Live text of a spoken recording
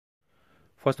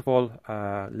First of all,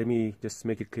 let me just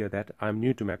make it clear that I'm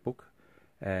new to MacBook,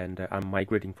 and I'm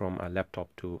migrating from a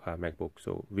laptop to a MacBook.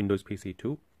 So Windows PC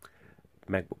to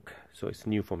MacBook. So it's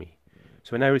new for me.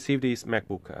 So when I receive this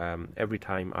MacBook, every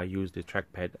time I use the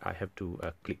trackpad, I have to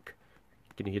click.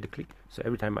 Can you hear the click? So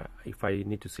every time if I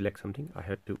need to select something, I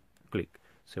have to click.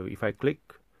 So if I click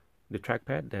the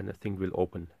trackpad, then the thing will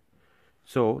open.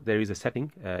 So there is a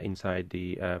setting inside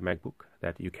the MacBook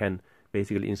that you can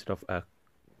basically, instead of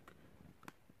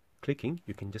clicking,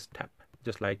 you can just tap,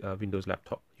 just like a Windows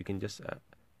laptop. You can just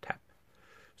tap.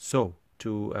 So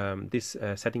to this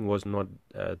setting was not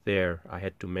there. I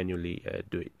had to manually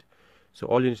do it. So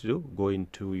all you need to do, go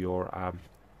into your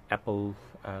Apple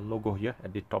logo here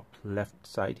at the top left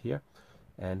side here,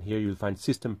 and here you'll find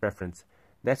System Preference.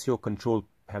 That's your control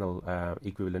panel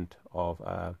equivalent of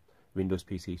Windows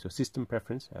PC. So System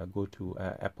Preference, go to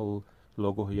Apple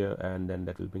logo here, and then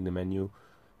that will bring the menu,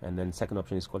 and then second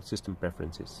option is called System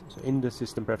Preferences. So in the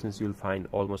System Preferences you'll find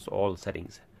almost all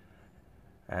settings,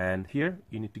 and here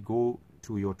you need to go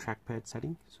to your trackpad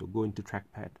setting. So go into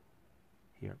trackpad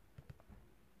here,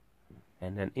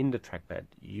 and then in the trackpad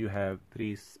you have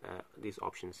these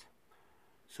options.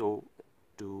 So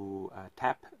to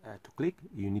tap, to click,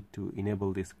 you need to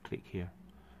enable this click here.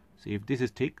 So if this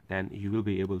is ticked, then you will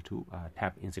be able to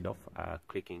tap instead of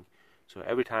clicking. So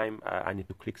every time I need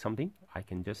to click something, I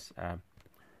can just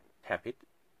tap it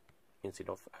instead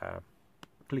of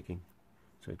clicking.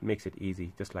 So it makes it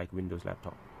easy, just like Windows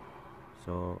laptop.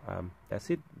 So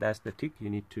that's it. That's the tick you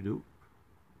need to do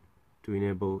to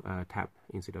enable tap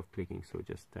instead of clicking. So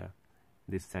just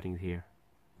this setting here,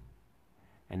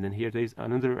 and then here there is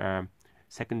another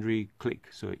secondary click.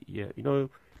 So yeah, you know,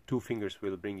 2 fingers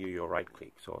will bring you your right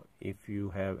click. So if you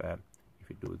have if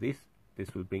you do this,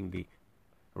 this will bring the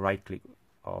right click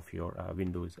of your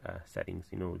Windows settings,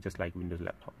 you know, just like Windows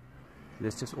laptop.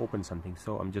 Let's just open something.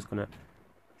 So I'm just gonna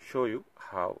show you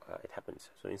how it happens.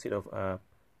 So instead of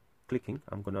clicking,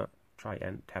 I'm gonna try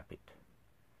and tap it.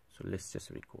 So let's just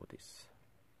record this.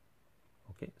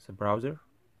 Okay, so browser,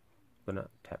 gonna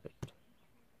tap it.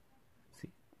 See,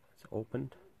 it's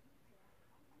opened.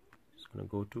 Just gonna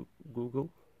go to Google.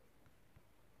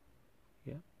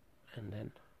 Yeah, and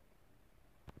then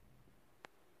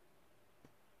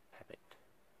tap it.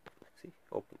 See,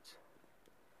 opens.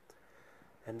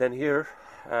 And then here,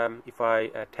 if I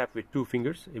tap with 2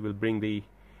 fingers, it will bring the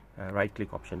right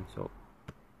click option. So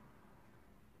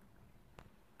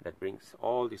that brings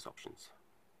all these options.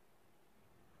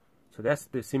 So that's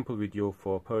the simple video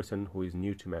for a person who is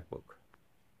new to MacBook.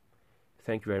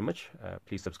 Thank you very much.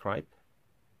 Please subscribe,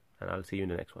 and I'll see you in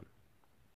the next one.